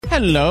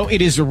Hello,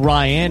 it is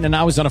Ryan, and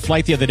I was on a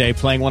flight the other day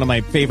playing one of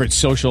my favorite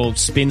social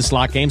spin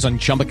slot games on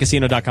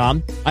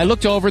ChumbaCasino.com. I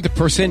looked over at the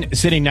person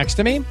sitting next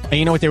to me, and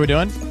you know what they were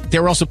doing? They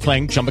were also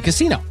playing Chumba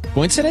Casino.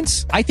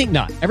 Coincidence? I think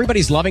not.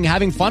 Everybody's loving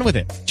having fun with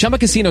it. Chumba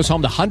Casino is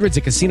home to hundreds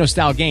of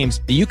casino-style games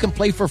that you can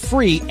play for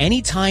free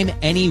anytime,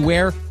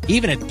 anywhere,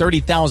 even at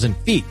 30,000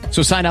 feet.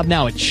 So sign up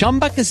now at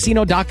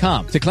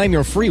ChumbaCasino.com to claim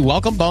your free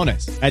welcome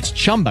bonus. That's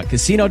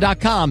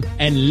ChumbaCasino.com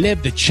and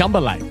live the Chumba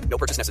life. No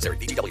purchase necessary.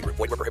 VGW. Void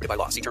where prohibited by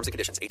law. See terms and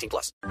conditions.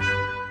 18+.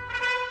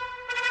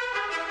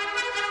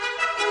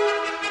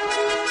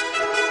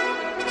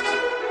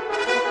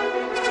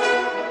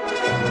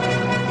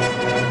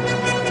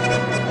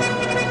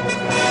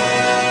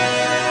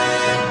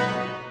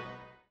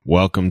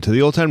 Welcome to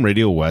the Old Time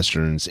Radio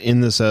Westerns. In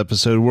this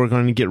episode, we're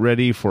going to get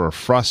ready for a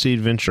frosty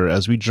adventure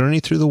as we journey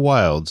through the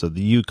wilds of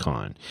the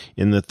Yukon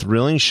in the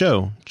thrilling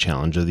show,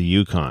 Challenge of the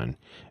Yukon.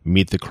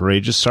 Meet the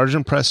courageous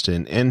Sergeant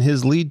Preston and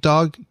his lead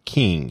dog,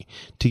 King.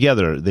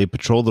 Together, they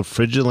patrol the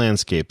frigid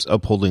landscapes,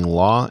 upholding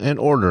law and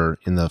order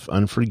in the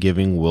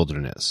unforgiving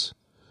wilderness.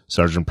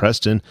 Sergeant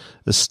Preston,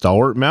 the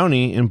stalwart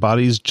Mountie,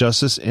 embodies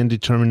justice and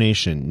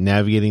determination,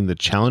 navigating the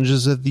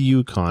challenges of the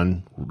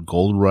Yukon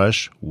gold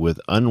rush with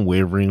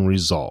unwavering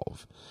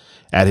resolve.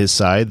 At his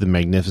side, the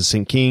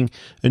magnificent King,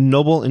 a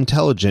noble,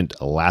 intelligent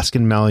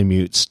Alaskan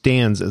Malamute,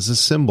 stands as a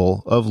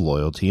symbol of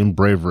loyalty and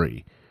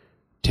bravery.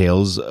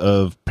 Tales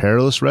of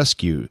perilous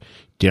rescue,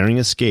 daring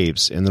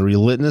escapes, and the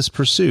relentless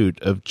pursuit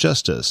of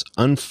justice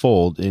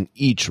unfold in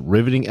each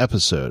riveting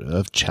episode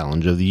of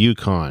Challenge of the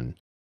Yukon.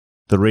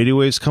 The radio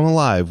waves come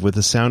alive with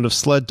the sound of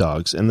sled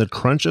dogs and the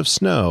crunch of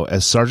snow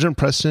as Sergeant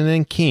Preston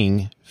and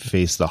King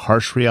face the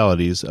harsh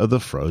realities of the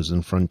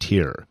frozen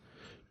frontier.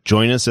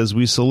 Join us as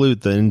we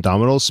salute the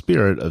indomitable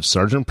spirit of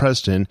Sergeant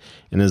Preston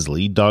and his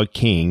lead dog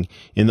King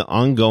in the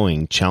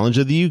ongoing Challenge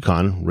of the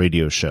Yukon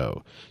radio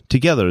show.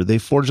 Together, they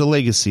forge a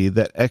legacy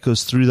that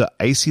echoes through the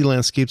icy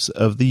landscapes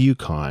of the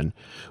Yukon,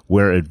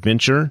 where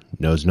adventure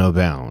knows no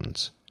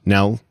bounds.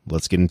 Now,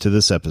 let's get into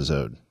this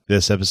episode.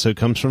 This episode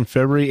comes from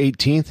February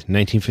 18th,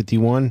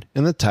 1951,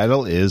 and the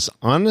title is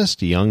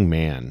Honest Young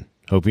Man.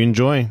 Hope you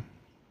enjoy.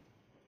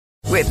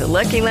 With the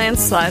Lucky Land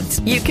Slots,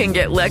 you can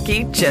get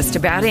lucky just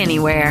about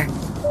anywhere.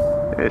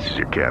 This is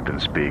your captain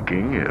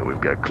speaking. We've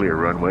got clear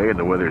runway and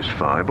the weather's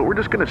fine, but we're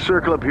just going to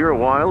circle up here a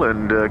while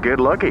and get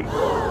lucky.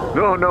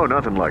 No,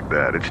 nothing like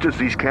that. It's just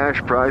these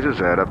cash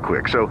prizes add up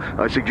quick. So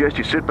I suggest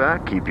you sit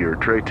back, keep your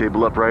tray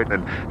table upright,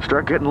 and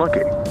start getting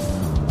lucky.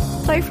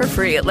 Play for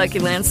free at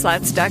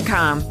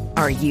LuckyLandSlots.com.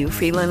 Are you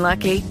feeling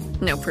lucky?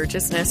 No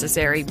purchase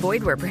necessary.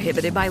 Void where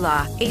prohibited by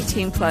law.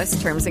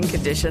 18+ terms and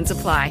conditions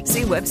apply.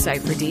 See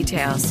website for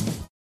details.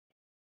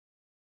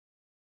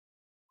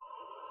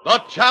 The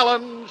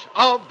Challenge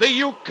of the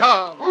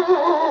Yukon.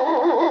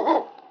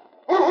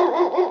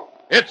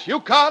 It's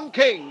Yukon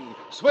King,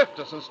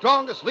 swiftest and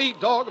strongest lead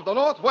dog of the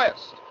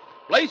Northwest,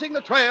 blazing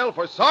the trail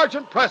for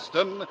Sergeant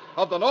Preston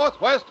of the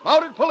Northwest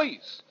Mounted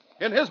Police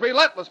in his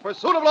relentless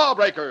pursuit of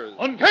lawbreakers.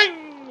 On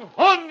King!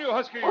 On, you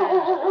huskies!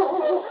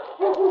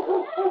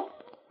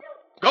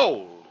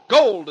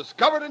 Gold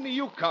discovered in the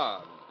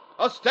Yukon.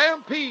 A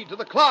stampede to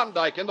the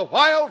Klondike in the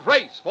wild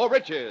race for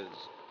riches.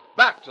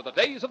 Back to the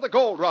days of the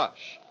gold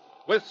rush,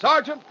 with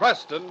Sergeant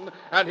Preston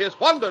and his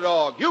wonder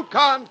dog,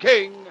 Yukon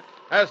King,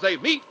 as they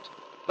meet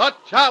the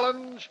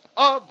Challenge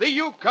of the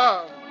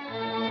Yukon.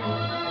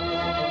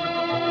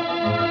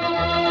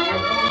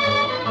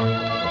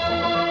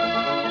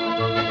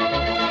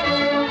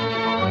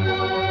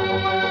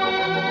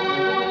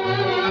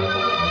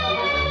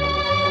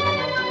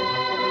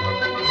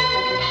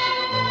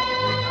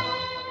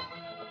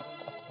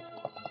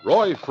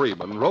 Roy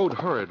Freeman rode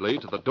hurriedly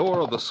to the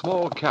door of the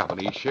small cabin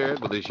he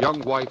shared with his young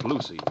wife,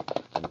 Lucy,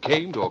 and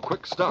came to a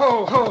quick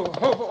stop. Ho,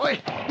 boy.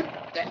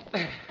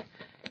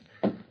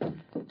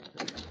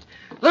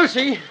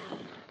 Lucy!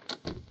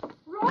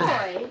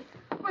 Roy,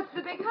 what's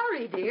the big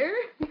hurry, dear?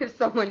 Is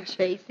someone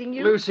chasing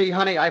you? Lucy,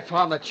 honey, I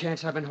found the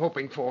chance I've been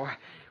hoping for.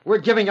 We're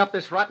giving up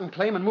this rotten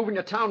claim and moving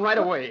to town right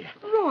away.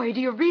 Roy,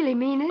 do you really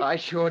mean it? I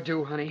sure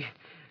do, honey.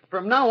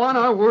 From now on,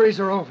 our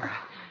worries are over.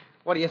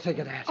 What do you think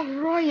of that? Oh,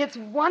 Roy, it's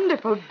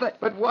wonderful, but...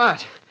 But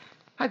what?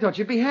 I thought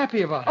you'd be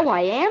happy about it. Oh,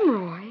 I am,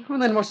 Roy. Well,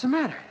 then what's the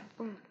matter?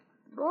 Well,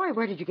 Roy,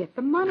 where did you get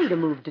the money to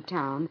move to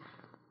town?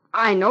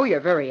 I know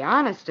you're very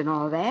honest and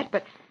all that,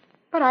 but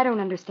I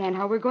don't understand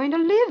how we're going to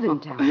live in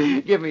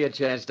town. Give me a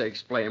chance to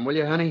explain, will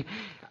you, honey?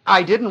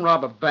 I didn't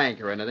rob a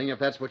bank or anything, if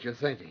that's what you're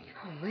thinking.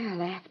 Oh,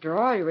 well, after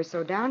all, you were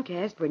so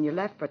downcast when you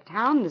left for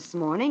town this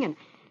morning,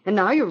 and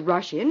now you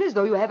rush in as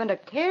though you haven't a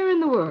care in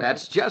the world.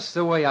 That's just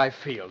the way I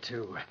feel,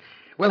 too.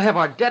 We'll have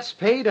our debts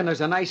paid, and there's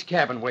a nice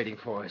cabin waiting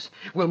for us.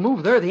 We'll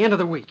move there the end of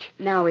the week.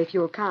 Now, if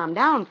you'll calm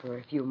down for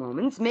a few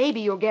moments, maybe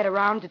you'll get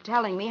around to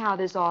telling me how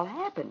this all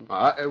happened.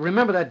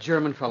 Remember that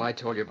German fellow I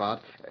told you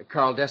about,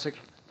 Carl Dessick?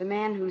 The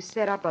man who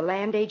set up a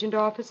land agent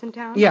office in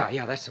town?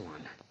 Yeah, that's the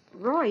one.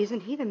 Roy,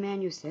 isn't he the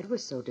man you said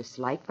was so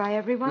disliked by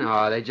everyone?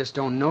 No, they just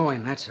don't know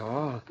him, that's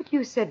all. But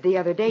you said the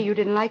other day you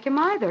didn't like him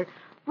either.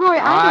 Roy,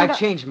 I've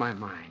changed my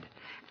mind.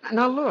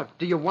 Now, look,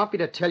 do you want me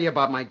to tell you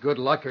about my good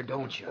luck or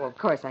don't you? Well, of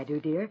course I do,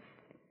 dear.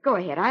 Go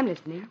ahead, I'm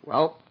listening.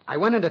 Well, I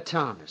went into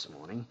town this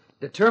morning,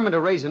 determined to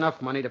raise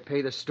enough money to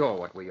pay the store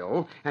what we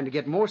owe and to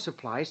get more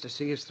supplies to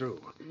see us through.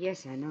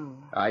 Yes, I know.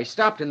 I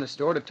stopped in the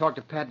store to talk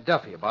to Pat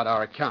Duffy about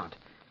our account.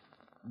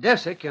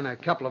 Desick and a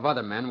couple of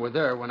other men were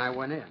there when I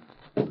went in.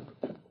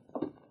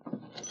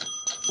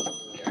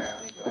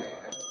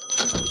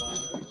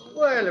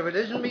 Well, if it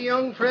isn't me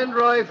young friend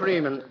Roy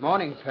Freeman.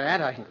 Morning,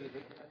 Pat.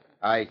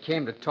 I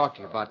came to talk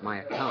to you about my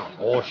account.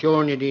 Oh,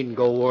 sure, and you needn't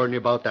go worrying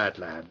about that,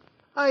 lad.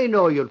 I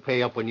know you'll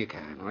pay up when you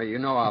can. Well, you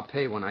know I'll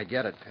pay when I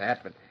get it,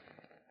 Pat, but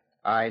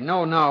I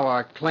know now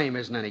our claim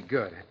isn't any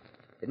good.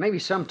 It may be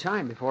some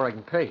time before I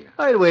can pay you.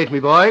 I'll wait, me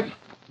boy.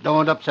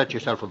 Don't upset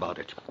yourself about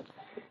it.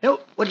 Now,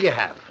 what do you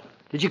have?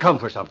 Did you come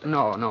for something?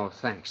 No,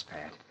 thanks,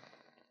 Pat.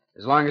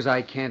 As long as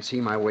I can't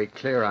see my way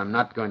clear, I'm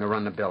not going to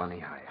run the bill any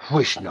higher.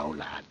 Wish no,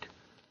 lad.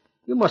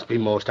 You must be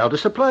most out of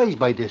supplies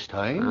by this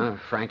time.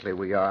 Frankly,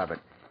 we are, but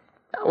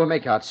we'll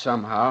make out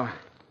somehow.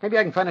 Maybe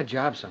I can find a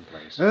job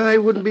someplace. I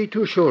wouldn't be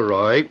too sure,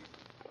 Roy.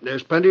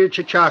 There's plenty of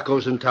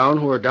chachacos in town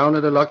who are down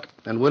at the luck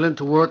and willing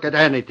to work at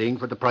anything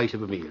for the price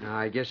of a meal.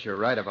 I guess you're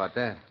right about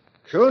that.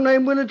 Sure, and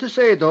I'm willing to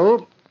say,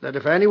 though, that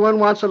if anyone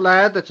wants a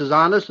lad that's as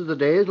honest as the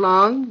day is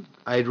long,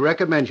 I'd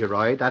recommend you,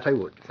 Roy, that I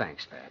would.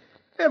 Thanks, Pat.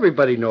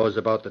 Everybody knows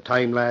about the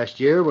time last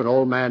year when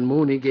old man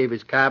Mooney gave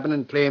his cabin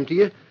and claim to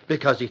you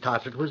because he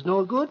thought it was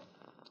no good.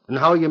 And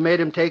how you made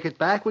him take it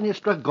back when you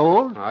struck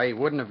gold. He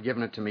wouldn't have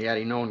given it to me had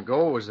he known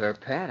gold was there,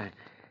 Pat.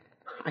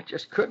 I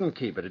just couldn't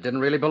keep it. It didn't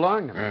really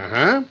belong to me.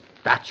 Uh-huh.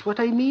 That's what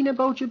I mean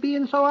about you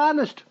being so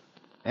honest.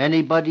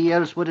 Anybody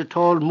else would have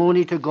told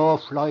Mooney to go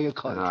fly a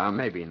kite.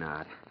 Maybe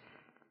not.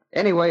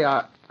 Anyway,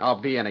 I'll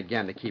be in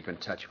again to keep in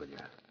touch with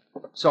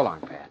you. So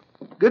long, Pat.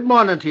 Good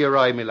morning to you,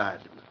 Roy, me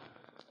lad.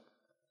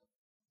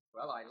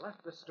 Well, I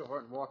left the store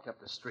and walked up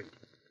the street.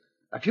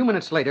 A few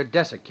minutes later,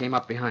 Desick came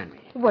up behind me.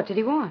 What did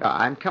he want?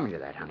 I'm coming to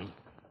that, honey.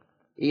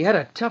 He had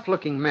a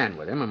tough-looking man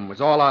with him and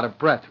was all out of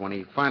breath when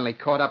he finally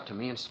caught up to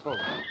me and spoke.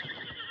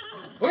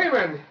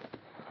 Freeman!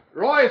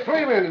 Roy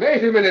Freeman,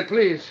 wait a minute,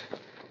 please.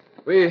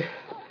 We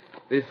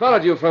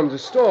followed you from the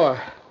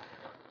store.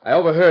 I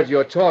overheard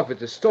your talk with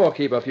the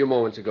storekeeper a few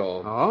moments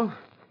ago. Oh?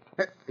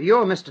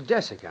 You're Mr.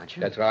 Desick, aren't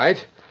you? That's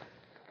right.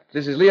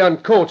 This is Leon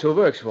Coates, who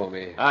works for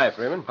me. Hi,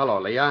 Freeman.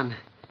 Hello, Leon.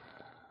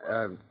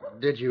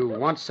 Did you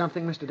want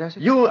something, Mr.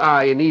 Desick? You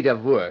are in need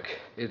of work,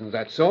 isn't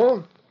that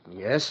so?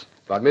 Yes.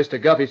 What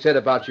Mr. Guffey said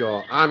about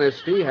your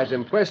honesty has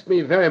impressed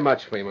me very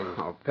much, Freeman.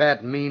 Oh,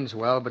 Pat means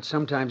well, but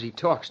sometimes he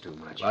talks too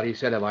much. What he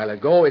said a while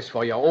ago is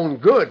for your own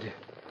good.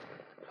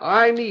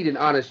 I need an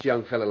honest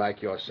young fellow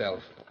like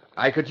yourself.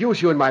 I could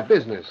use you in my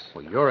business.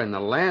 Well, you're in the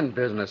land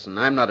business, and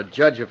I'm not a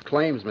judge of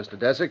claims, Mr.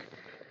 Desick.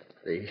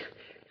 The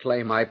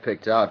claim I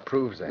picked out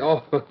proves that.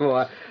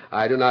 No,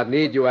 I do not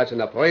need you as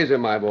an appraiser,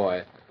 my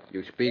boy.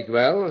 You speak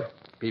well.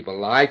 People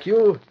like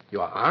you.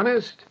 You are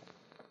honest.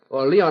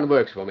 Well, Leon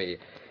works for me.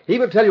 He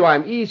will tell you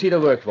I'm easy to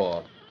work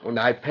for. And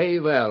I pay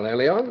well, eh,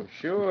 Leon?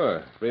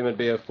 Sure. Freeman'd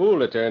be a fool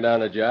to turn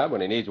down a job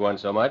when he needs one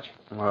so much.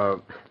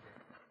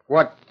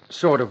 What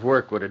sort of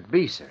work would it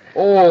be, sir?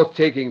 Oh,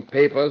 taking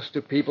papers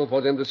to people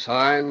for them to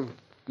sign,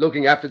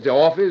 looking after the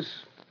office,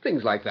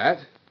 things like that.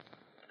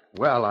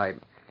 Well,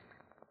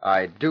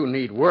 I do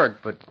need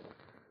work, but...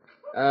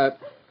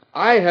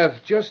 I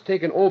have just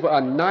taken over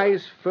a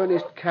nice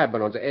furnished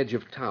cabin on the edge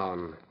of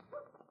town.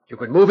 You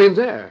could move in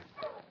there.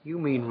 You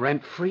mean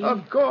rent-free?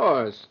 Of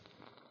course.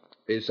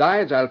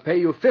 Besides, I'll pay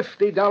you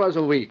 $50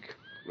 a week.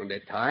 And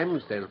at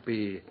times, there'll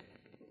be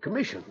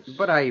commissions.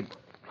 But I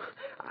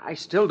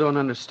still don't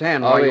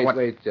understand why you want...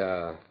 Wait.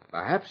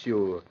 Perhaps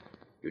you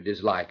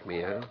dislike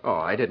me, huh? Oh,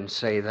 I didn't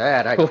say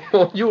that.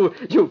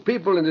 You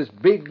people in this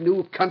big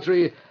new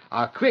country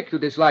are quick to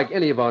dislike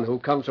anyone who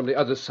comes from the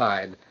other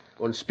side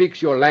and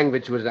speaks your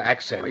language with an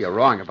accent. Oh, you're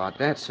wrong about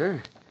that, sir.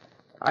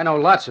 I know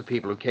lots of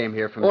people who came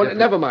here from different...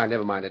 Never mind.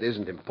 It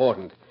isn't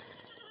important.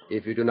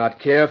 If you do not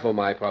care for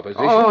my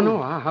proposition... Oh,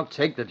 no, I'll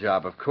take the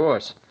job, of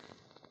course.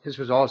 This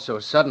was all so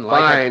sudden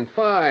like...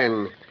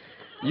 Fine.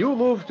 You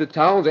move to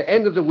town the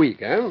end of the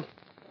week, eh?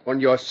 When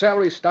your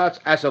salary starts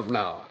as of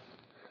now.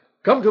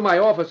 Come to my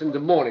office in the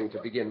morning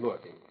to begin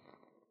working.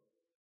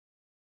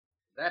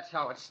 That's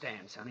how it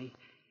stands, honey.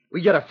 We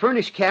get a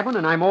furnished cabin,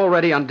 and I'm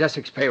already on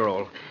Desick's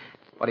payroll.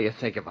 What do you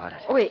think about it?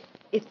 Oh,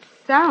 it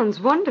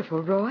sounds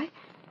wonderful, Roy.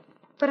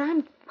 But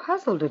I'm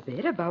puzzled a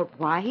bit about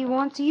why he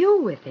wants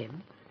you with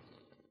him.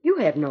 You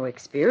have no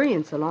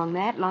experience along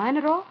that line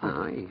at all.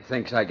 He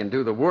thinks I can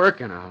do the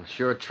work, and I'll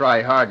sure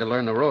try hard to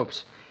learn the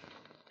ropes.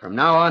 From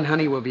now on,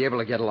 honey, we'll be able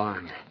to get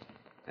along.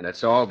 And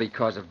it's all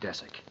because of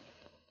Desick.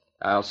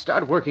 I'll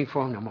start working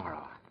for him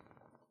tomorrow.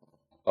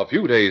 A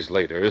few days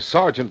later,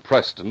 Sergeant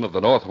Preston of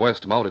the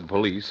Northwest Mounted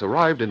Police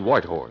arrived in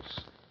Whitehorse.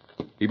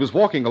 He was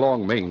walking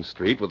along Main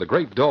Street with the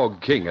great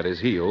dog King at his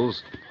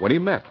heels when he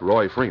met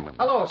Roy Freeman.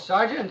 Hello,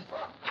 Sergeant.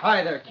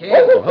 Hi there, King.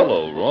 Oh,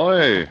 hello,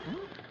 Roy.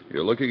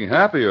 You're looking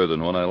happier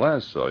than when I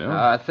last saw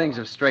you. Things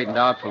have straightened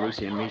out for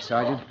Lucy and me,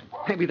 Sergeant.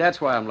 Maybe that's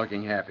why I'm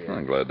looking happier.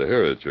 I'm glad to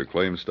hear it. Your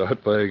claims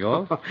start paying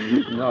off?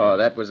 No,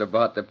 that was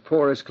about the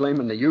poorest claim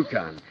in the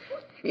Yukon.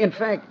 In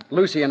fact,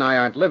 Lucy and I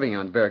aren't living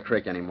on Bear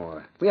Creek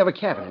anymore. We have a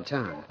cabin in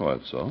town.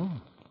 What, so?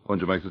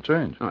 When'd you make the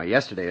change? Oh,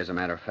 yesterday, as a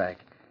matter of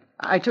fact.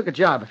 I took a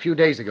job a few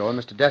days ago in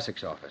Mr.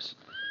 Desick's office.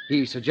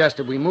 He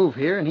suggested we move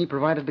here, and he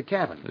provided the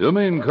cabin. You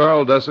mean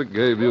Carl Desick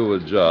gave you a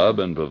job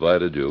and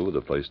provided you with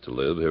a place to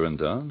live here in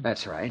town?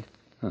 That's right.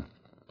 Well,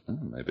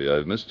 maybe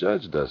I've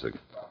misjudged Desick.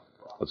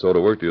 What sort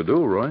of work do you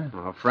do, Roy?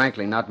 Oh,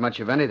 frankly, not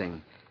much of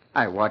anything.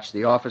 I watch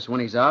the office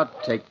when he's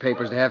out, take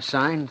papers to have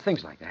signed,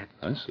 things like that.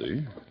 I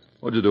see.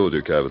 What'd you do with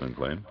your cabin and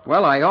claim?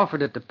 Well, I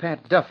offered it to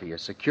Pat Duffy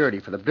as security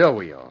for the bill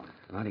we owe.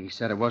 But he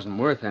said it wasn't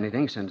worth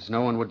anything since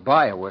no one would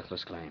buy a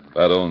worthless claim.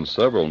 Pat owns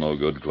several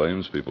no-good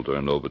claims people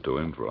turned over to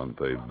him for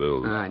unpaid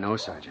bills. I know,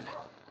 Sergeant.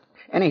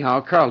 Anyhow,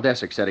 Carl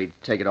Desick said he'd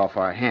take it off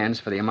our hands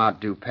for the amount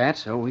due Pat,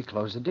 so we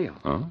closed the deal.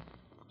 Huh?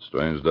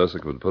 Strange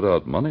Desick would put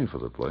out money for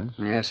the place.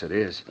 Yes, it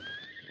is.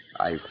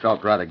 I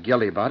felt rather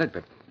guilty about it,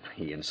 but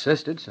he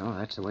insisted, so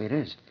that's the way it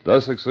is.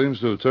 Desick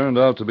seems to have turned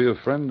out to be a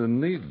friend in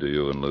need to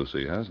you and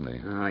Lucy, hasn't he?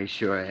 Oh, he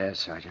sure has,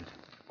 Sergeant.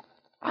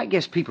 I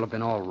guess people have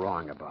been all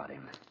wrong about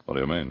him. What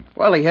do you mean?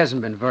 Well, he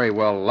hasn't been very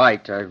well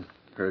liked. I've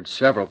heard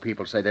several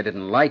people say they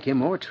didn't like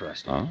him or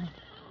trust him. Huh?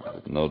 I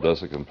didn't know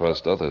Desick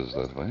impressed others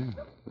that way.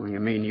 Well, you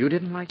mean you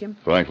didn't like him?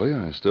 Frankly,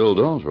 I still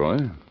don't,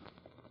 Roy.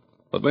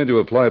 What made you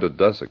apply to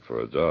Desick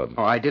for a job?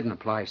 Oh, I didn't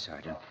apply,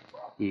 Sergeant.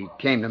 He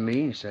came to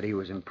me and said he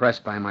was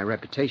impressed by my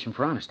reputation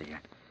for honesty.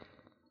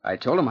 I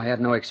told him I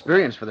had no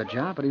experience for the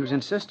job, but he was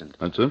insistent.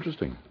 That's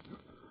interesting.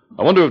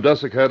 I wonder if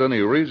Desick had any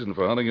reason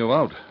for hunting you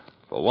out,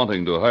 for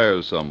wanting to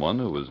hire someone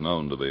who was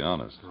known to be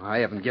honest. I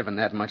haven't given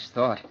that much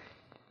thought.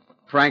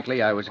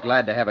 Frankly, I was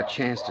glad to have a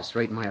chance to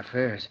straighten my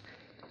affairs.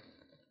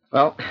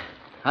 Well,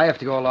 I have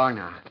to go along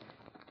now.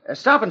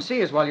 Stop and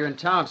see us while you're in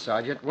town,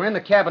 Sergeant. We're in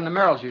the cabin the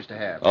Merrills used to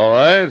have. All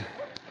right.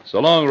 So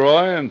long,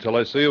 Roy, until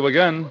I see you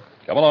again.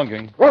 Come along,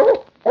 King.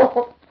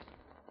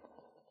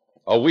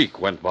 A week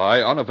went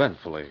by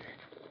uneventfully.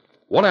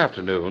 One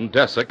afternoon,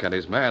 Desick and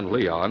his man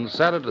Leon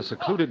sat at a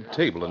secluded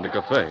table in the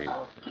cafe.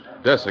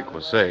 Desick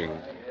was saying,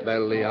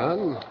 Well,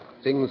 Leon,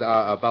 things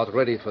are about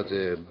ready for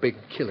the big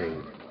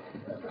killing.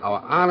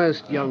 Our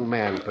honest young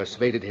man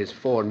persuaded his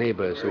 4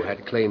 neighbors who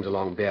had claims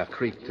along Bear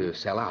Creek to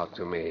sell out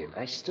to me.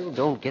 I still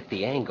don't get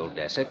the angle,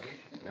 Desick.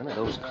 None of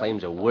those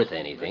claims are worth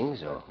anything,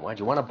 so why'd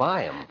you want to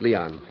buy them?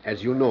 Leon,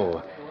 as you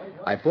know,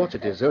 I bought a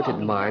deserted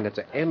mine at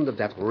the end of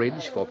that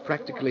ridge for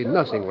practically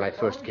nothing when I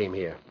first came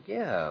here.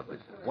 Yeah, but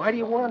why do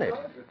you want it?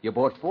 You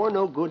bought 4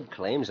 no-good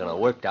claims on a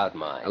worked-out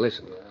mine. Now,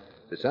 listen.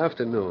 This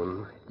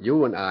afternoon,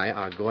 you and I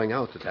are going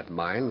out to that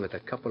mine with a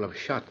couple of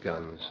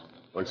shotguns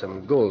on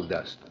some gold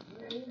dust.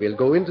 We'll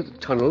go into the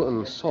tunnel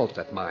and salt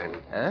that mine.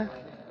 Huh?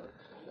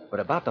 But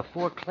about the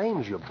 4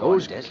 claims you bought,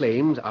 Those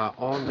claims are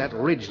on that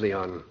ridge,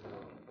 Leon.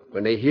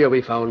 When they hear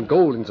we found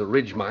gold in the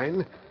ridge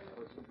mine,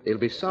 they'll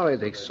be sorry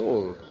they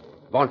sold.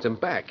 Want them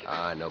back.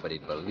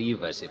 Nobody'd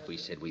believe us if we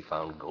said we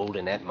found gold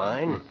in that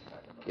mine.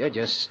 You're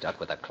just stuck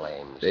with the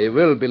claims. They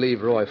will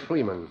believe Roy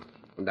Freeman.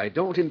 And I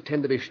don't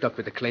intend to be stuck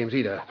with the claims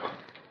either.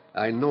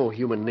 I know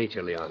human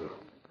nature, Leon.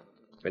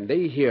 When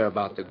they hear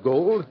about the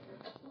gold,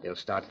 they'll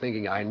start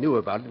thinking I knew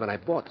about it when I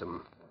bought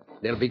them.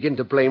 They'll begin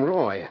to blame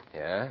Roy.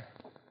 Yeah?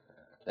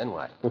 Then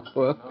what?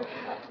 Well,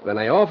 when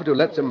I offer to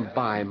let them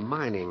buy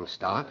mining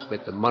stock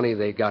with the money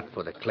they got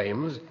for the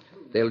claims,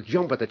 they'll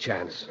jump at the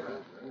chance.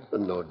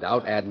 And no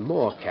doubt add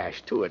more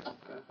cash to it.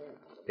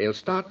 They'll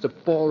start the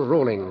ball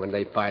rolling when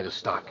they buy the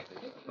stock.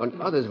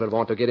 And others will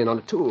want to get in on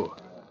it, too.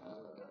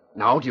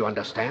 Now, do you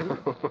understand?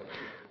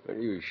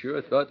 You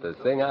sure thought the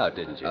thing out,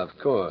 didn't you? Of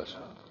course.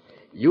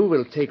 You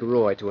will take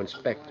Roy to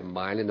inspect the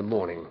mine in the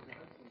morning.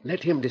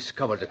 Let him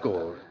discover the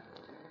gold.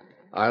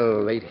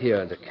 I'll wait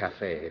here in the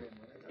cafe.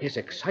 His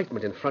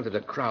excitement in front of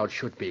the crowd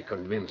should be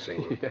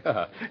convincing.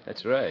 Yeah,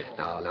 that's right.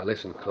 Now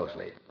listen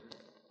closely.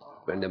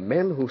 When the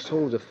men who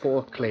sold the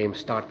 4 claims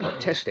start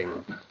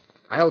protesting,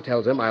 I'll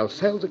tell them I'll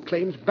sell the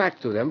claims back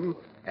to them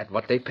at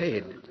what they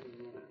paid.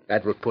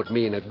 That will put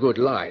me in a good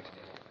light.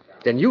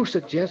 Then you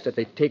suggest that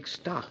they take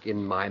stock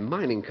in my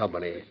mining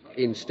company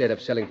instead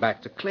of selling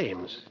back the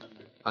claims.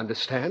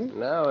 Understand?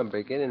 Now I'm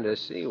beginning to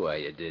see why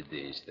you did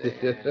these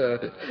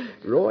things.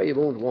 Roy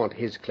won't want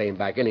his claim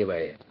back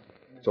anyway.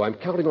 So I'm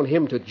counting on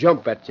him to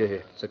jump at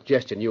the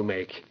suggestion you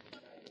make.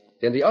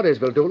 Then the others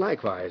will do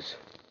likewise.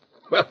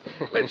 Well,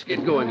 let's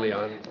get going,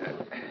 Leon.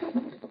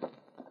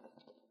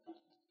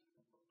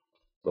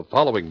 The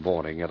following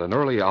morning, at an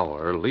early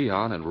hour,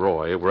 Leon and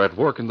Roy were at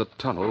work in the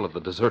tunnel of the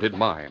deserted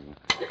mine.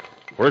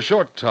 For a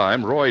short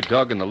time, Roy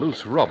dug in the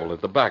loose rubble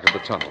at the back of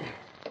the tunnel,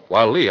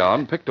 while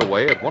Leon picked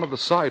away at one of the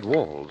side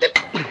walls.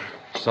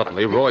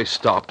 Suddenly, Roy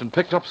stopped and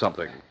picked up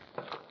something.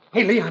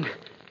 Hey, Leon,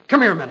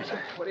 come here a minute.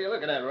 What are you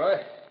looking at,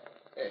 Roy?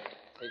 Hey,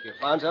 think you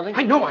found something?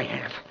 I know I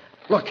have.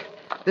 Look,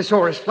 this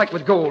ore is flecked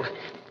with gold.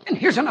 And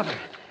here's another.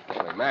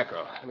 Holy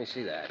mackerel. Let me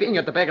see that. Being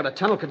at the back of the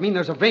tunnel could mean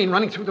there's a vein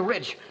running through the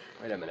ridge.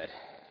 Wait a minute.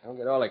 Don't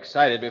get all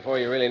excited before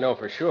you really know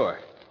for sure.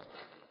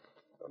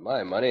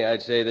 my money,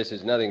 I'd say this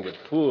is nothing but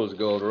fool's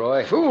gold,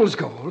 Roy. Fool's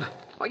gold?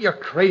 Oh, you're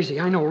crazy.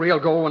 I know real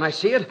gold when I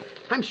see it.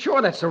 I'm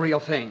sure that's the real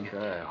thing.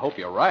 I hope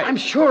you're right. I'm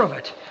sure of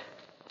it.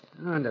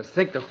 And to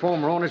think the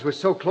former owners were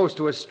so close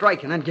to a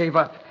strike and then gave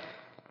up.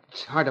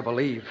 It's hard to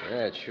believe.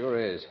 Yeah, it sure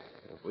is.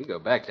 If we go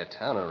back to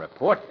town and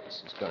report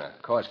this, it's going to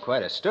cause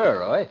quite a stir,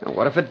 Roy. Now,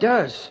 what if it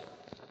does?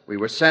 We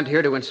were sent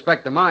here to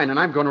inspect the mine, and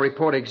I'm going to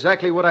report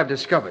exactly what I've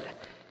discovered.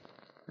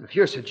 If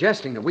you're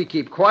suggesting that we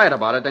keep quiet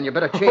about it, then you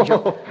better change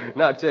your...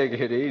 Now, take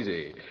it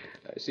easy.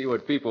 I see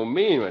what people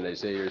mean when they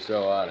say you're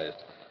so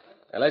honest.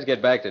 Now, let's get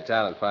back to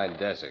town and find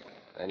Desick.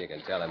 Then you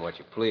can tell him what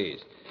you please.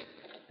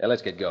 Now,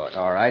 let's get going.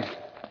 All right.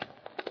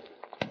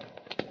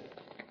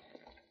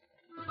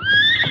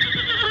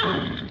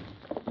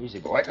 Easy,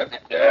 boy.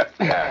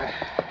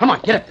 Come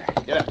on, get up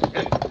there. Get up.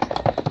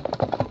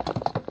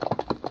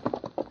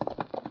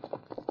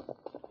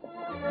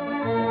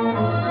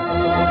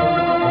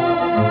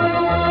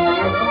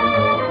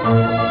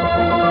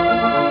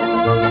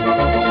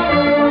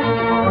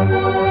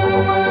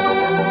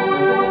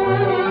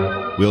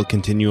 We'll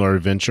continue our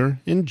adventure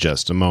in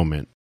just a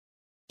moment.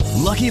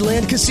 Lucky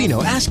Land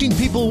Casino, asking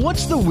people,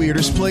 what's the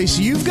weirdest place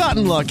you've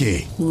gotten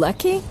lucky?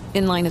 Lucky?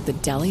 In line at the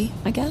deli,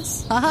 I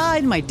guess? Aha,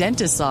 in my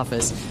dentist's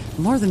office.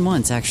 More than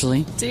once,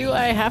 actually. Do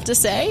I have to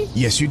say?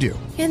 Yes, you do.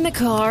 In the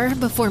car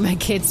before my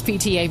kids'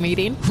 PTA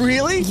meeting.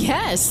 Really?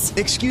 Yes.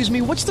 Excuse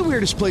me, what's the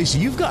weirdest place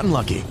you've gotten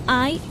lucky?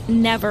 I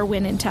never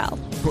win and tell.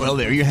 Well,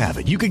 there you have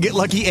it. You can get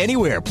lucky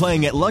anywhere,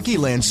 playing at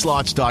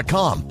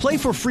LuckyLandSlots.com. Play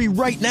for free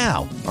right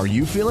now. Are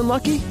you feeling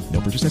lucky?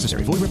 No purchase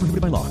necessary. Void where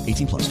prohibited by law.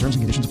 18+. Terms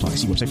and conditions apply.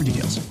 See website for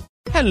details.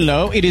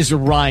 Hello, it is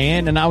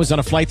Ryan, and I was on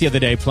a flight the other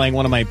day playing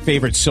one of my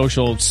favorite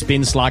social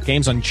spin slot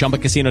games on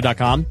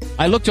ChumbaCasino.com.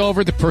 I looked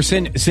over at the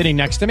person sitting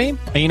next to me,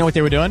 and you know what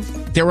they were doing?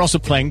 They were also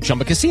playing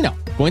Chumba Casino.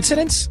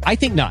 Coincidence? I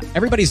think not.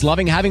 Everybody's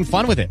loving having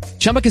fun with it.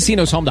 Chumba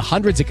Casino is home to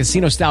hundreds of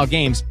casino-style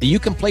games that you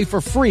can play for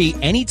free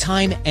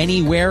anytime,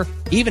 anywhere,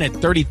 even at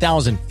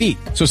 30,000 feet.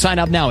 So sign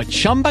up now at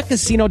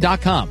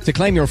ChumbaCasino.com to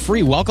claim your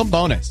free welcome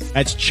bonus.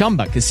 That's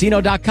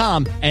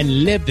ChumbaCasino.com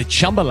and live the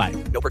Chumba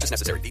life. No purchase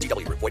necessary.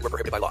 VGW. Void where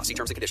prohibited by law. See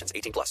terms and conditions.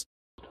 18+.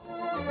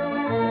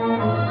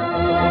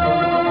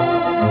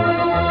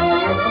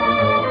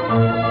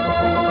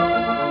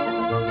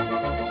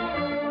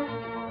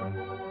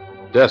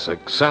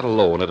 Desick sat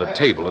alone at a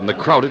table in the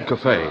crowded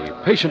cafe,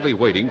 patiently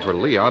waiting for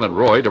Leon and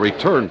Roy to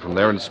return from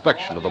their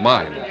inspection of the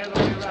mine.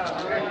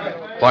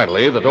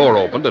 Finally, the door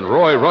opened and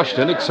Roy rushed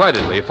in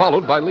excitedly,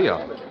 followed by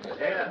Leon.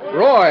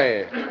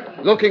 Roy,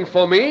 looking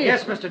for me?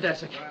 Yes, Mr.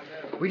 Desick.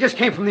 We just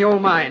came from the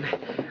old mine.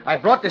 I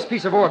brought this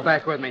piece of ore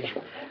back with me.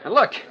 And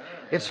look,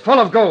 it's full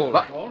of gold.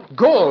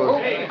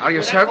 Gold? Are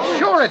you certain?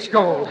 Sure it's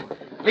gold.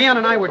 Leon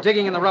and I were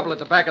digging in the rubble at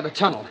the back of the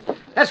tunnel.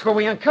 That's where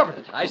we uncovered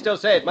it. I still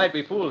say it might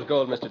be fool's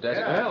gold, Mr.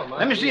 Desick.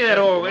 Let me see that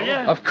ore, will you?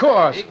 Of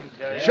course.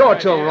 Show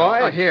it to him,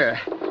 Roy. Here.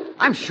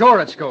 I'm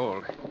sure it's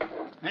gold.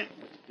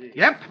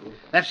 Yep,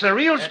 that's the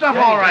real stuff,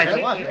 all right.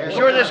 You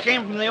sure this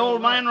came from the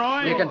old mine,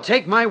 Roy? You can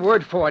take my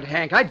word for it,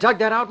 Hank. I dug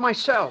that out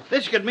myself.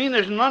 This could mean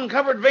there's an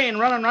uncovered vein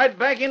running right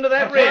back into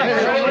that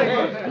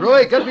ridge.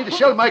 Roy got me to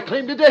sell my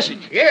claim to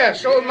Desick. Yeah,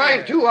 sold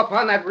mine, too, up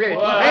on that ridge.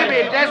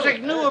 Maybe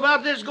Desick knew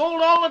about this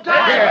gold all the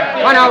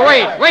time. Oh, now,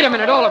 wait a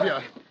minute, all of you.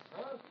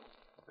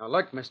 Now,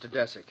 look, Mr.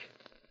 Desick.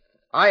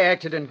 I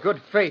acted in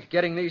good faith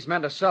getting these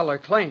men to sell their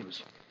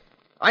claims.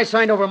 I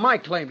signed over my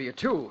claim to you,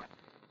 too.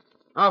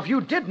 Now, if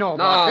you did know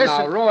about this...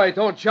 Now, Roy,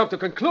 don't jump to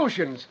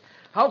conclusions.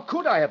 How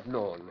could I have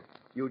known?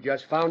 You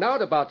just found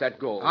out about that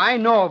gold. I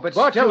know, but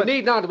still... still... you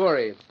need not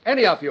worry.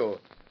 Any of you.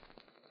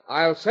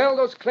 I'll sell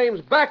those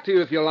claims back to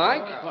you if you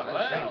like.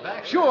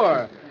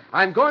 Sure.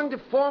 I'm going to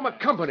form a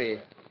company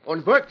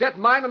and work that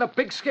mine on a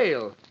big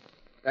scale.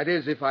 That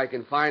is, if I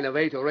can find a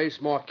way to raise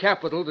more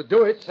capital to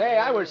do it. Say,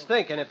 I was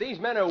thinking, if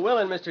these men are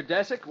willing, Mr.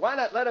 Desick, why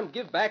not let them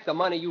give back the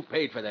money you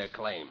paid for their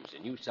claims,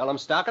 and you sell them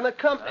stock in the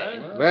company?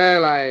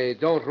 Well, I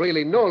don't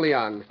really know,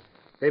 Leon.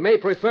 They may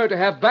prefer to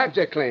have back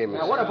their claims.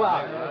 Now, what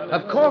about?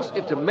 Of course,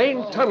 if the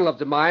main tunnel of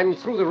the mine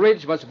through the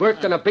ridge was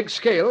worked on a big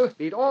scale,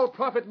 they'd all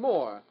profit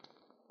more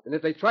than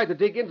if they tried to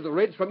dig into the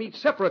ridge from each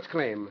separate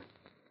claim.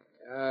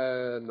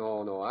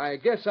 No. I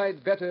guess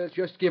I'd better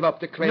just give up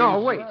the claims. No,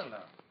 wait.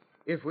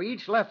 If we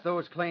each left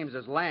those claims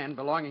as land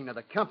belonging to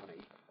the company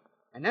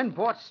and then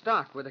bought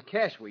stock with the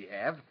cash we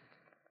have,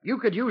 you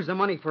could use the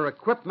money for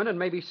equipment and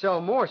maybe sell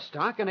more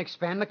stock and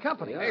expand the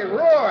company. Hey,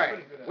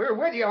 Roy, we're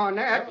with you on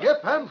that. Yep,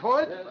 I'm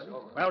for it.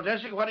 Well,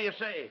 Desick, what do you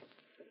say?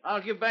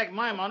 I'll give back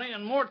my money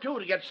and more, too,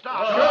 to get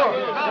stock. Sure.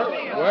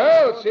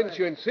 Well, since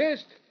you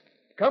insist,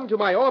 come to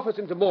my office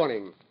in the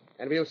morning,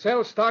 and we'll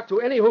sell stock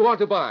to any who want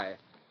to buy.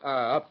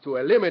 Up to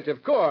a limit,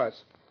 of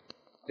course.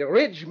 The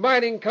Ridge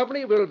Mining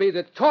Company will be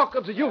the talk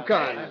of the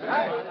Yukon.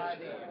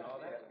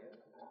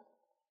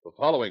 The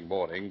following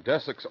morning,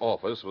 Desick's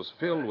office was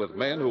filled with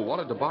men who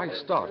wanted to buy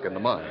stock in the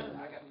mine.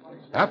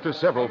 After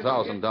several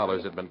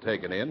 $1,000s had been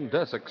taken in,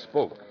 Desick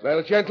spoke.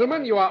 Well,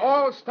 gentlemen, you are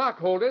all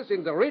stockholders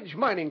in the Ridge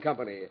Mining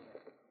Company.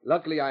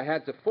 Luckily, I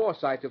had the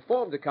foresight to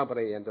form the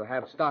company and to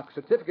have stock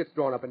certificates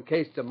drawn up in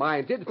case the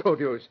mine did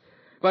produce.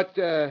 But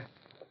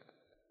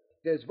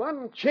There's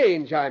one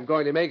change I'm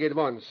going to make at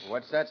once.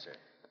 What's that, sir?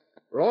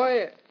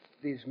 Roy,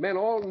 these men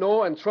all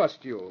know and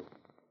trust you.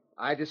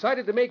 I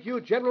decided to make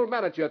you general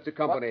manager of the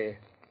company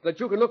so that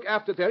you can look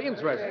after their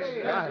interests.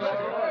 Gosh,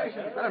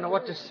 I don't know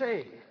what to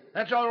say.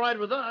 That's all right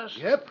with us.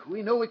 Yep,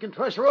 we know we can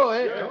trust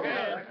Roy.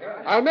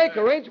 I'll make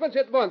arrangements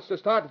at once to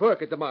start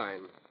work at the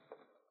mine.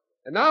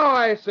 And now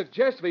I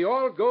suggest we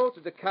all go to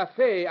the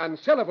cafe and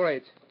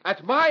celebrate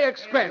at my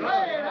expense.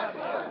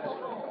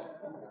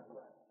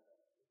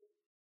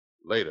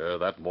 Later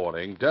that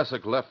morning,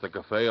 Desick left the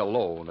cafe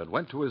alone and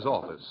went to his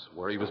office,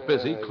 where he was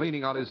busy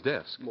cleaning out his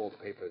desk. More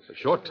papers. A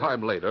short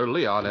time later,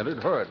 Leon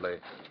entered hurriedly.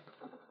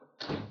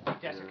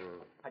 Desick,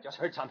 I just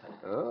heard something.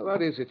 Oh,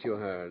 what is it you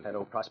heard? That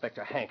old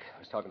prospector Hank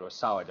was talking to a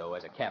sourdough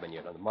as a cabin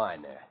unit on the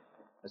mine there.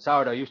 The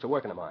sourdough used to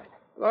work in the mine.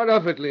 What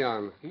of it,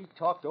 Leon? He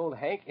talked old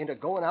Hank into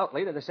going out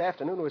later this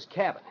afternoon to his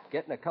cabin,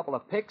 getting a couple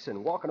of picks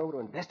and walking over to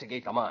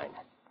investigate the mine.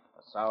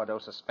 The sourdough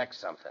suspects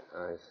something.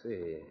 I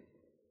see.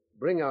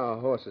 Bring our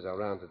horses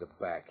around to the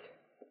back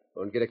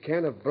and get a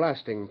can of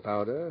blasting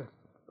powder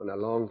and a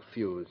long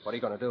fuse. What are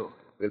you going to do?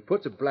 We'll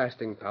put the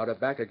blasting powder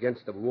back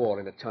against the wall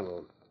in the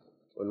tunnel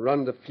and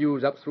run the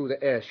fuse up through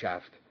the air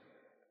shaft.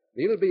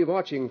 We'll be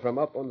watching from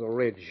up on the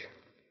ridge.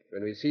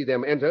 When we see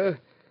them enter,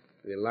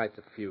 we'll light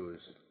the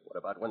fuse. What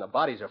about when the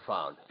bodies are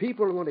found?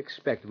 People won't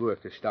expect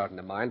work to start in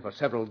the mine for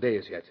several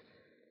days yet.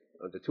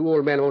 And the two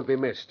old men won't be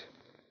missed.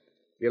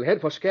 We'll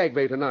head for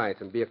Skagway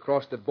tonight and be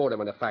across the border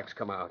when the facts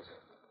come out.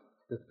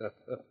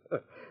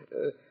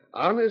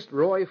 Honest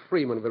Roy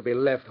Freeman will be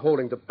left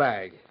holding the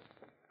bag.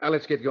 Now,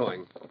 let's get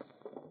going.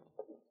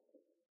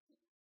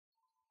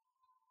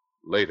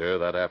 Later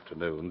that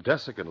afternoon,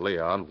 Desick and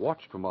Leon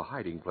watched from a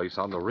hiding place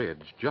on the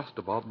ridge just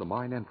above the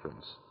mine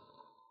entrance.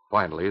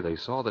 Finally, they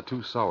saw the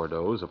two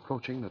sourdoughs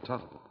approaching the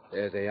tunnel.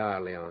 There they are,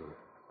 Leon.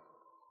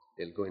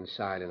 They'll go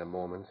inside in a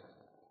moment.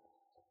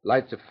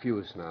 Light the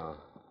fuse now.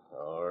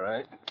 All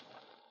right.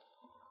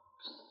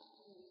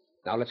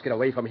 Now, let's get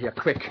away from here,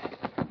 quick.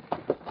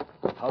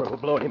 Powder will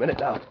blow any minute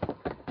now.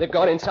 They've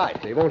gone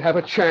inside. They won't have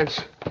a chance.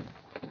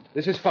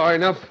 This is far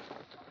enough.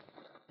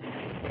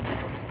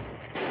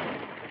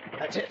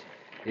 That's it.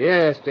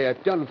 Yes, they're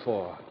done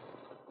for.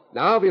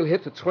 Now we'll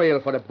hit the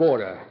trail for the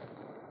border.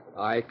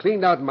 I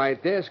cleaned out my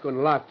desk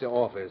and locked the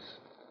office.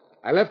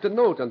 I left a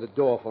note on the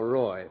door for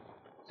Roy,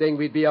 saying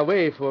we'd be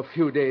away for a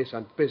few days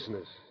on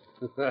business.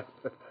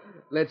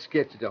 Let's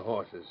get to the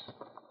horses.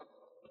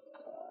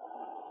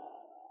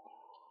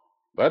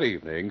 That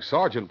evening,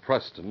 Sergeant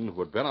Preston,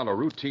 who had been on a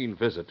routine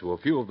visit to a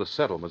few of the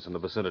settlements in the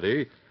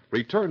vicinity,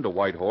 returned to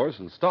Whitehorse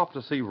and stopped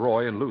to see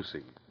Roy and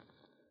Lucy.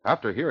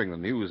 After hearing the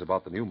news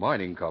about the new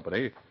mining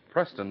company,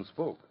 Preston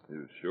spoke.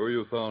 You sure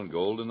you found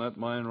gold in that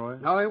mine, Roy?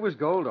 No, it was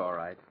gold, all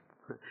right.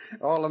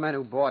 All the men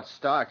who bought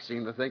stock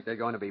seem to think they're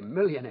going to be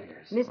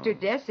millionaires. Mr.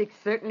 Desick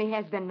certainly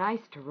has been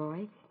nice to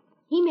Roy.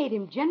 He made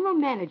him general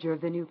manager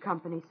of the new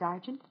company,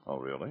 Sergeant. Oh,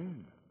 really?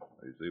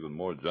 He's even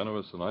more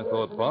generous than I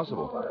thought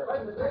possible.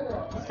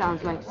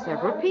 Sounds like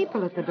several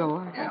people at the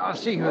door. Yeah, I'll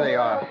see who they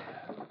are.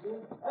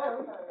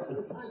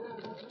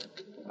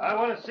 I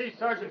want to see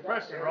Sergeant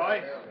Preston,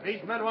 Roy.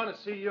 These men want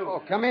to see you.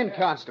 Oh, come in,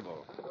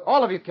 Constable.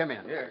 All of you come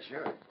in. Yeah,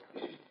 sure.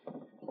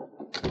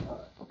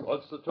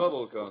 What's the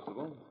trouble,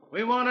 Constable?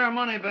 We want our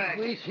money back.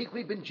 We think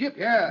we've been gypped.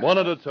 Yeah. One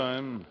at a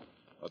time.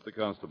 Let the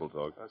constable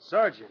talk.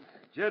 Sergeant,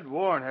 Jed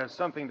Warren has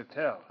something to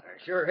tell.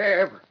 I sure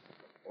have.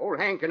 Old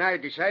Hank and I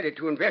decided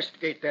to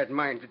investigate that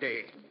mine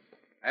today.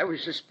 I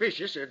was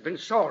suspicious it had been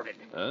salted.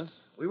 Yes?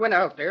 We went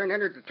out there and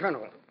entered the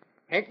tunnel.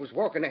 Hank was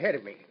walking ahead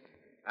of me.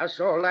 I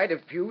saw a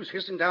lighted fuse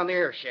hissing down the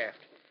air shaft.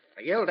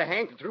 I yelled to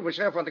Hank and threw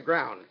myself on the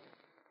ground.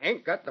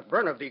 Hank got the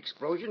brunt of the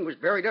explosion and was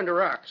buried under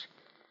rocks.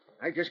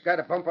 I just got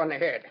a bump on the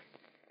head.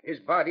 His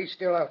body's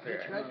still out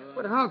there.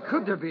 But how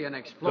could there be an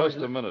explosion?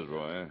 Just a minute,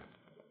 Roy.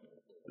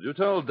 Did you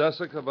tell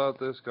Desick about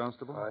this,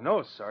 Constable?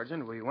 No,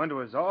 Sergeant. We went to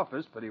his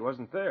office, but he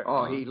wasn't there.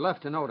 Oh, he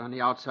left a note on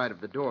the outside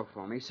of the door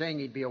for me saying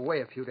he'd be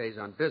away a few days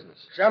on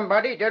business.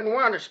 Somebody didn't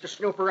want us to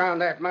snoop around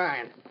that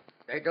mine.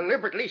 They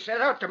deliberately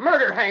set out to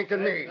murder Hank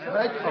and me.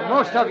 Well,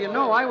 most of you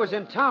know I was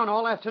in town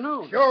all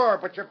afternoon. Sure,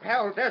 but your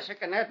pal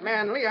Desick and that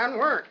man Leon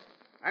weren't.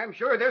 I'm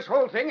sure this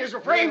whole thing is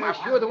a frame-up.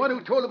 You're the one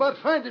who told about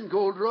finding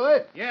gold,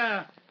 Roy.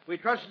 Yeah, we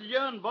trusted you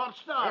and bought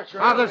stock.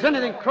 Now, if there's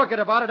anything crooked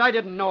about it, I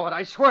didn't know it,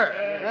 I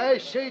swear. I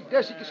say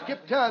Desick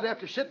skipped town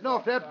after setting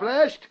off that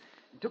blast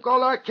and took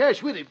all our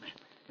cash with him.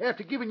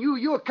 After giving you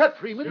your cut,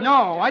 Freeman.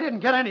 No, I didn't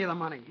get any of the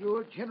money.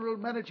 You're general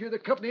manager of the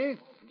company.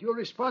 You're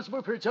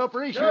responsible for its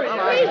operation.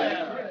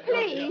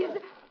 Please.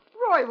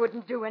 Roy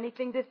wouldn't do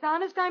anything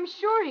dishonest. I'm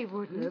sure he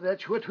wouldn't.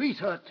 That's what we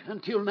thought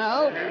until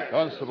now.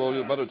 Constable,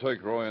 you'd better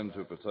take Roy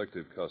into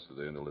protective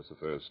custody until this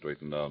affair's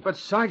straightened out. But,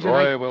 Sergeant,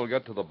 Roy, we'll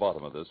get to the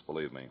bottom of this,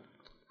 believe me.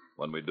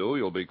 When we do,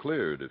 you'll be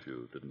cleared if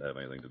you didn't have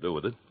anything to do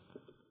with it.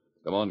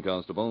 Come on,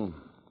 Constable.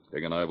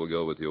 King and I will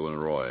go with you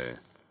and Roy.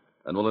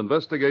 And we'll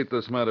investigate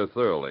this matter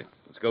thoroughly.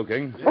 Let's go,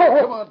 King.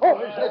 Come on,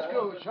 boys. Let's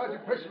go.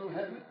 Sergeant Preston will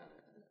have it.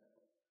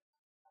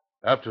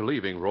 After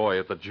leaving Roy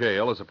at the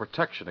jail as a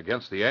protection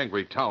against the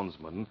angry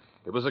townsmen,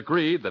 it was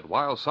agreed that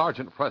while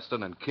Sergeant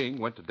Preston and King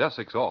went to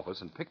Desick's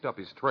office and picked up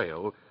his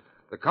trail,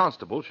 the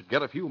constable should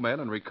get a few men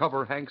and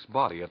recover Hank's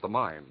body at the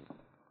mine.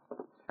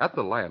 At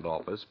the land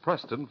office,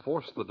 Preston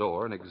forced the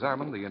door and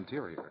examined the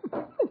interior.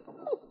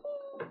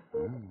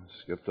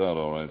 Skipped out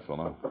all right,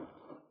 fella.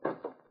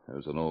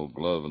 There's an old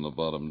glove in the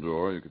bottom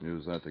drawer. You can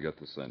use that to get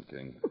the scent,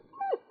 King.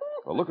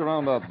 Well, look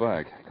around out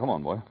back. Come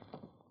on, boy.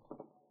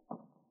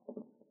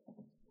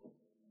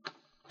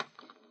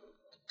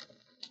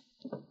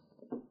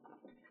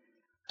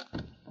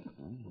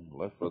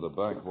 Left by the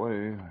back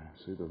way.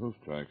 I see the hoof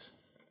tracks.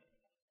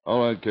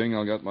 All right, King,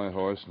 I'll get my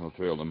horse and we'll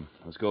trail them.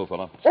 Let's go,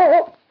 fella.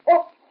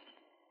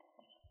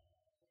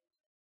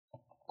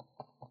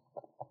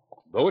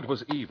 Though it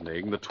was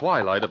evening, the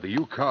twilight of the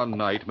Yukon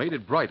night made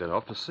it bright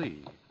enough to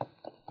see.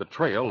 The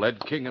trail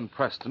led King and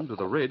Preston to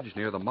the ridge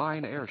near the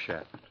mine air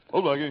shaft.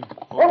 Hold, Blackie.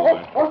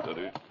 Hold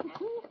there. Steady.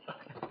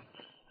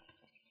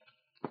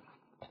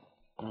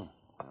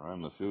 I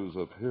ran the fuse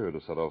up here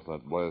to set off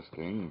that blast,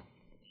 King.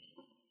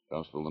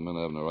 Constable and the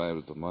men haven't arrived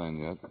at the mine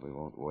yet, but we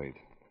won't wait.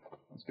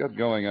 Let's get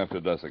going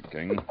after Desick,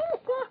 King.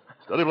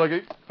 Steady,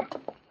 Blackie.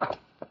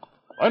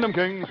 Find him,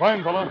 King.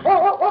 Fine, fella.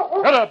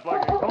 Get up,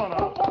 Blackie. Come on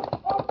now.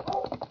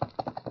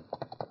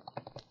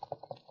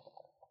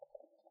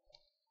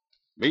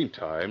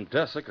 Meantime,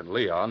 Desick and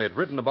Leon had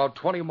ridden about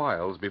 20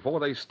 miles before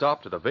they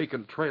stopped at a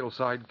vacant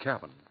trailside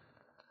cabin.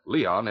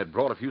 Leon had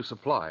brought a few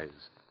supplies,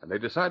 and they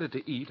decided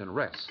to eat and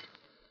rest.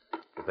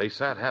 As they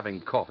sat having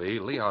coffee,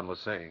 Leon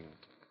was saying,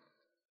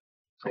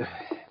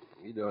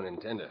 You don't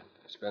intend to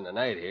spend the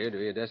night here, do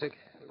you, Desick?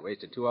 We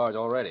wasted 2 hours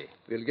already.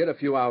 We'll get a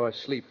few hours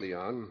sleep,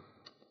 Leon,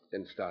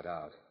 then start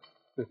out.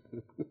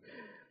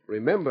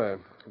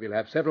 Remember, we'll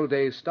have several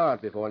days'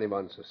 start before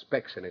anyone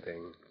suspects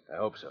anything. I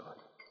hope so.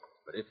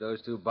 But if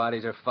those 2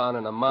 bodies are found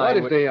in the mine...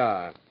 What if they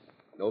are?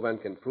 No one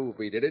can prove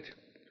we did it.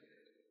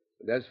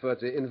 And as for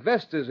the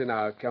investors in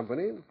our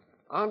company,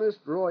 honest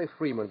Roy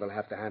Freeman will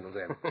have to handle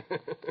them.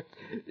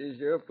 You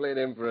sure played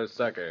him for a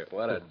sucker.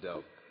 What a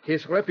dope.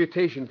 His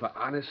reputation for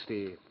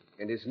honesty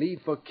and his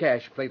need for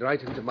cash played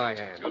right into my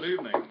hands. Good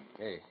evening.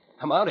 Hey,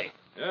 I'm outie.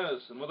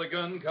 Yes, and with a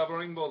gun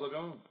covering both of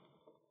you.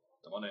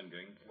 Come on in,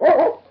 King.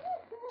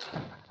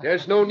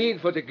 There's no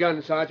need for the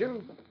gun,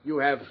 Sergeant. You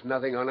have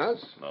nothing on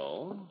us.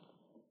 No?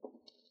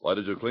 Why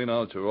did you clean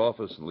out your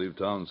office and leave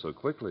town so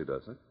quickly,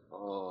 Desick?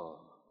 Oh.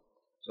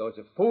 So it's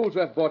the fools who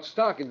have bought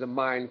stock in the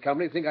mine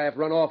company think I have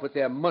run off with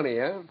their money,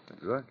 huh?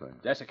 Exactly.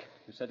 Desick,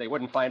 you said they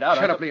wouldn't find out.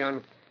 Shut up,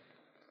 Leon.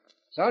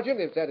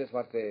 Sergeant, if that is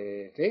what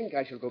they think,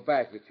 I shall go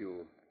back with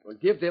you. We'll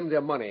give them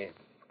their money.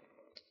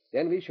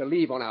 Then we shall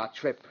leave on our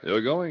trip.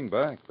 You're going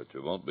back, but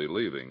you won't be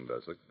leaving,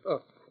 Desick.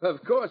 Oh,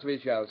 of course we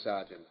shall,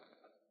 Sergeant.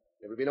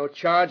 There will be no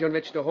charge on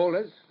which to hold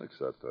us.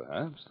 Except,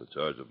 perhaps, the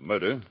charge of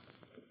murder.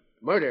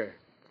 Murder?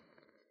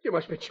 You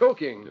must be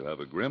joking. You have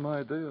a grim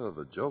idea of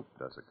a joke,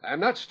 Desick. I'm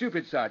not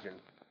stupid, Sergeant.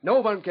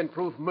 No one can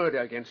prove murder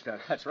against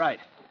us. That's right.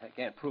 I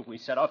can't prove we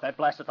set off that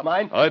blast at the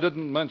mine. I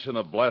didn't mention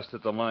a blast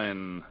at the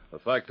mine. The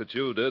fact that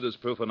you did is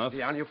proof enough.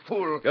 Leon, you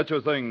fool. Get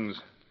your things.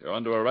 You're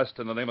under arrest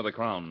in the name of the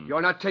Crown.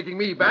 You're not taking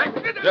me back?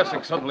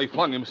 Desick suddenly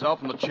flung himself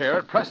from the chair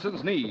at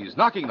Preston's knees,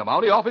 knocking the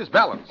Mountie off his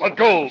balance. Let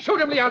go! Shoot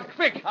him, Leon,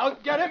 quick! I'll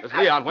get him. As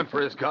Leon went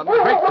for his gun, the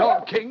great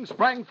dog King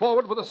sprang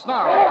forward with a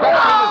snarl,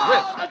 grabbing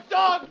his wrist. A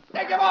dog!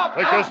 Take him off!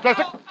 Take this,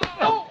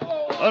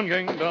 Desick. Down,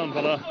 King. Down,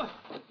 fella.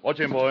 Watch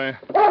him, boy.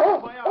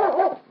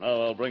 Now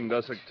I'll bring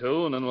Desick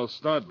to, and then we'll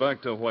start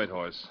back to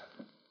Whitehorse.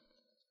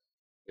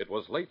 It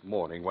was late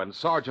morning when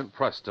Sergeant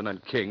Preston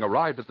and King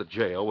arrived at the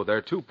jail with their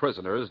 2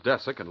 prisoners,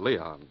 Desick and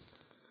Leon.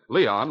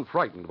 Leon,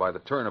 frightened by the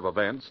turn of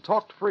events,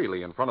 talked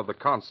freely in front of the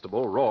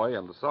constable, Roy,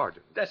 and the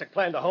sergeant. Desick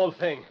planned the whole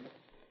thing.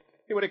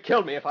 He would have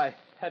killed me if I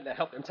hadn't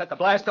helped him set the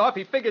blast off.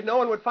 He figured no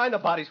one would find the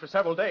bodies for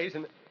several days,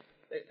 and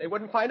they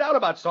wouldn't find out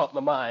about salt in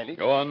the mine.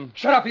 Go on.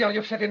 Shut up, Leon.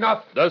 You've said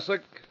enough.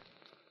 Desick,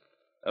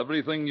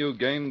 everything you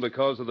gained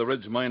because of the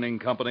Ridge Mining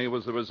Company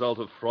was the result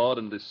of fraud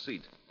and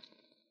deceit.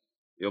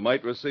 You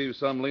might receive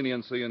some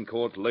leniency in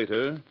court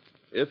later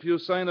if you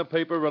sign a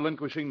paper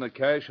relinquishing the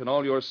cash and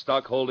all your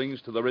stock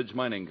holdings to the Ridge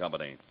Mining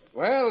Company.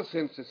 Well,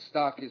 since the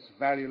stock is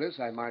valueless,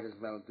 I might as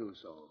well do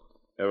so.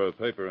 Here are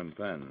paper and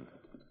pen.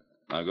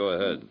 Now go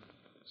ahead.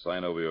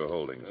 Sign over your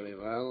holdings. Very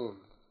well.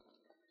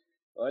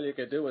 All you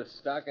could do with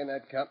stock in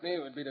that company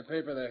would be to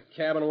paper the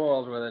cabin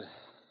walls with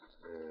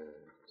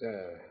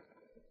it.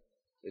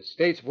 It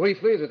states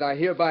briefly that I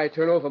hereby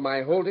turn over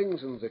my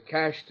holdings and the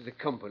cash to the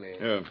company.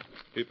 Here,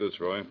 keep this,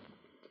 Roy.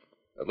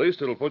 At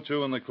least it'll put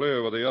you in the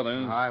clear with the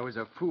others. I was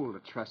a fool to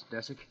trust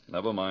Desick.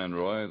 Never mind,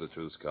 Roy. The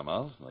truth's come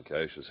out, and the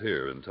cash is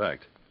here,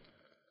 intact.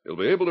 You'll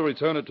be able to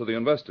return it to the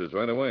investors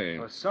right away.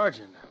 Well,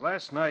 Sergeant,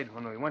 last night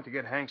when we went to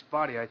get Hank's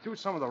body, I threw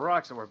some of the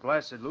rocks that were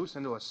blasted loose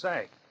into a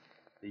sack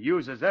to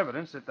use as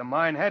evidence that the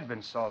mine had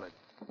been salted.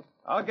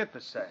 I'll get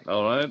the sack.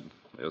 All right.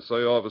 The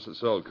SA office at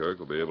Selkirk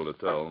will be able to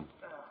tell.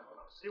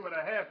 See what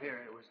I have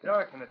here. It was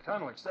dark in the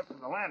tunnel except for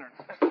the lantern.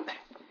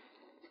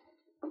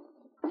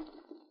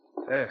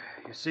 There.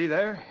 You see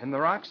there, in the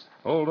rocks?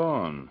 Hold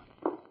on.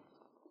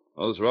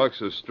 Those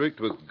rocks are streaked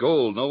with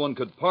gold. No one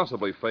could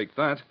possibly fake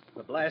that.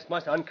 The blast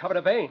must have uncovered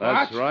a vein.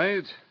 That's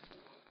right.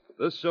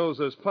 This shows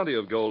there's plenty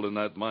of gold in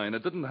that mine.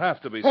 It didn't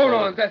have to be Hold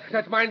sold. on.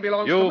 That mine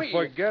belongs to me. You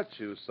forget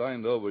you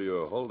signed over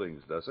your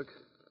holdings, Desick.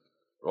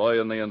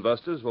 Roy and the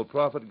investors will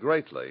profit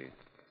greatly.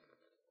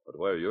 But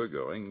where you're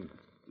going,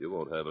 you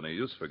won't have any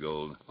use for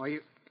gold. Why,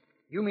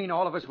 you mean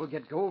all of us will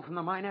get gold from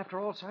the mine after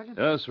all, Sergeant?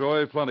 Yes,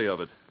 Roy, plenty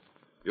of it.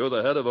 You're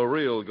the head of a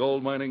real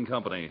gold mining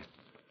company.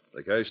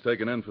 The cash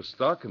taken in for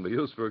stock can be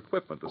used for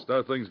equipment to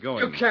start things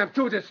going. You can't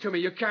do this to me.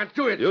 You can't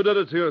do it. You did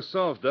it to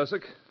yourself,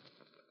 Desick.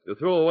 You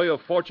threw away a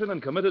fortune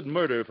and committed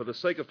murder for the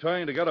sake of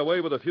trying to get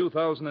away with a few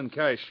thousand in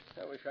cash.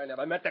 I wish I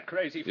never met the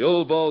crazy fool.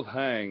 You'll both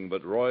hang,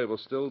 but Roy will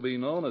still be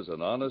known as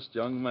an honest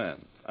young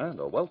man, and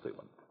a wealthy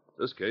one.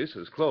 This case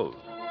is closed.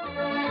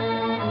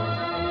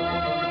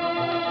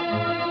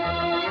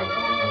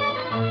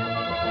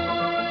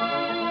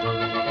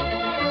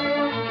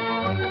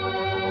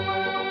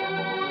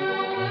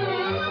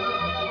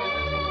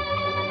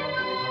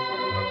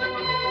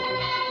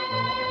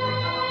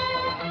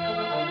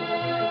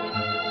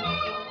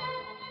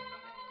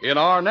 In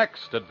our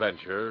next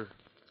adventure,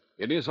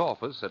 in his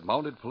office at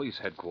Mounted Police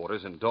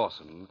Headquarters in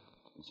Dawson,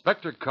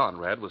 Inspector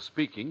Conrad was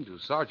speaking to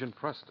Sergeant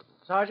Preston.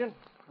 Sergeant,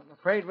 I'm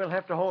afraid we'll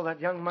have to hold that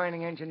young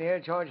mining engineer,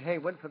 George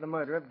Haywood, for the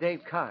murder of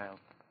Dave Kyle.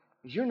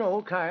 As you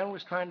know, Kyle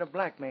was trying to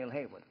blackmail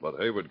Haywood. But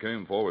Hayward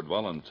came forward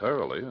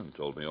voluntarily and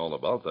told me all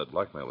about that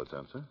blackmail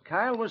attempt, sir.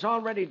 Kyle was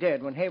already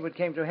dead when Haywood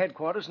came to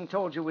headquarters and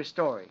told you his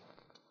story.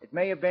 It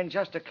may have been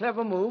just a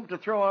clever move to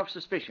throw off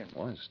suspicion.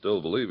 Well, I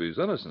still believe he's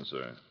innocent,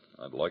 sir.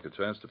 I'd like a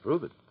chance to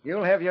prove it.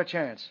 You'll have your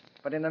chance.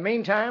 But in the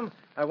meantime,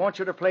 I want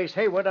you to place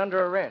Haywood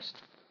under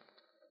arrest.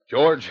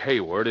 George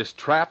Hayward is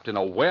trapped in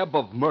a web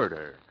of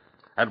murder.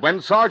 And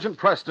when Sergeant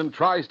Preston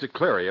tries to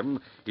clear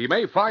him, he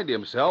may find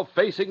himself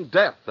facing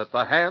death at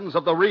the hands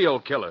of the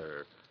real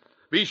killer.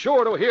 Be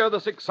sure to hear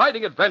this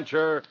exciting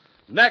adventure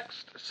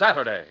next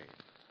Saturday.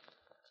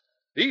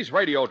 These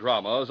radio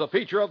dramas, a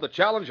feature of the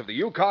Challenge of the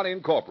Yukon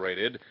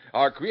Incorporated,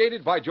 are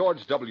created by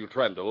George W.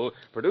 Trendle,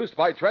 produced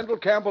by Trendle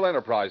Campbell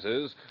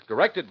Enterprises,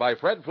 directed by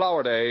Fred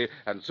Flowerday,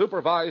 and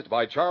supervised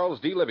by Charles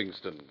D.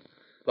 Livingston.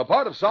 The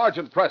part of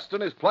Sergeant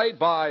Preston is played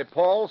by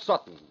Paul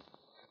Sutton.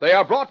 They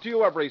are brought to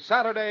you every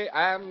Saturday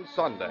and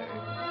Sunday.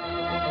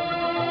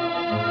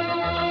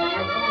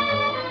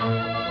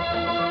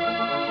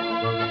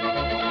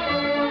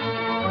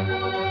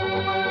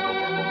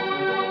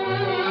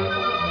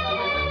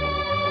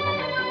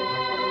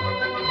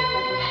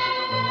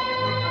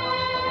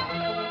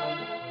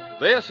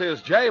 This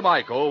is J.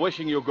 Michael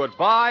wishing you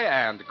goodbye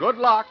and good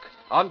luck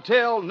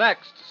until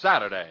next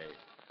Saturday.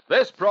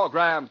 This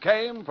program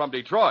came from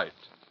Detroit.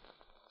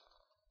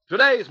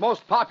 Today's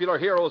most popular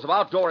heroes of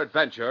outdoor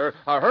adventure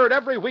are heard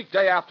every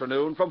weekday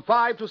afternoon from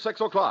 5 to 6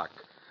 o'clock.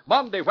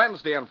 Monday,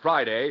 Wednesday, and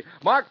Friday,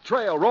 Mark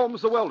Trail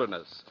roams the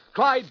wilderness.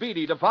 Clyde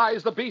Beatty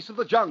defies the beasts of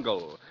the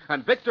jungle.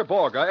 And Victor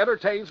Borga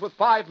entertains with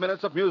 5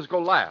 minutes of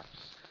musical laughs.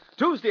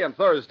 Tuesday and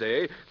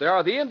Thursday, there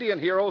are the Indian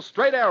heroes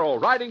Straight Arrow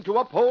riding to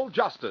uphold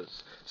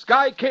justice,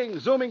 Sky King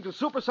zooming to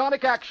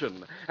supersonic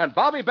action, and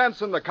Bobby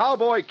Benson, the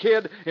cowboy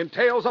kid, in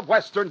tales of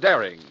Western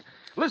daring.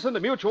 Listen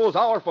to Mutual's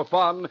Hour for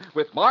Fun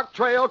with Mark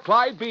Trail,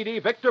 Clyde Beatty,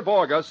 Victor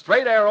Borga,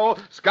 Straight Arrow,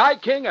 Sky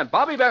King, and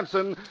Bobby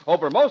Benson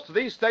over most of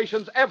these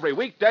stations every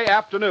weekday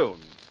afternoon.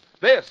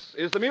 This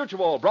is the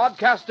Mutual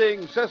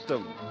Broadcasting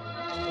System.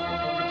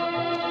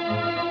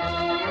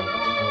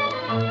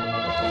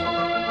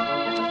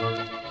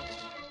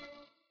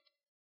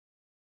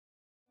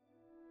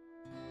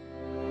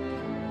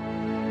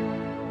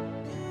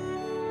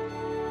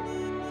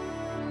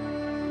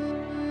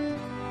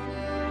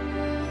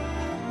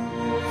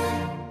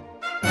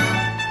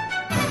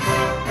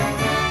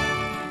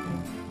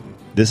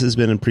 This has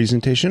been a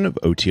presentation of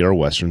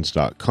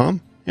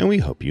OTRWesterns.com, and we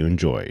hope you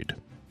enjoyed.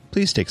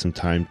 Please take some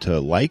time to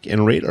like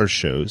and rate our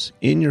shows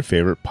in your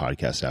favorite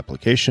podcast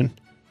application.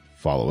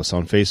 Follow us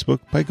on Facebook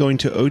by going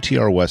to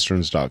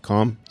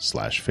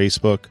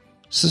OTRWesterns.com/Facebook.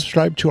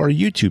 Subscribe to our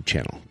YouTube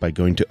channel by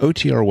going to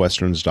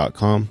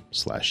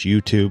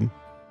OTRWesterns.com/YouTube.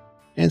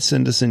 And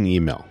send us an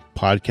email,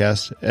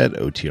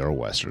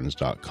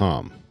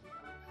 podcast@OTRWesterns.com.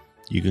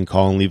 You can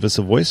call and leave us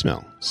a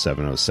voicemail,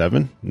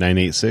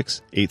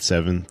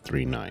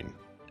 707-986-8739.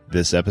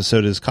 This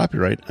episode is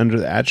copyright under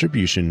the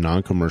Attribution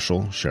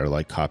Non-Commercial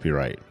Share-alike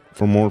copyright.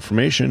 For more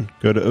information,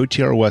 go to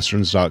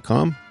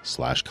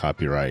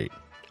OTRWesterns.com/copyright.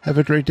 Have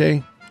a great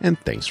day, and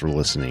thanks for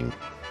listening.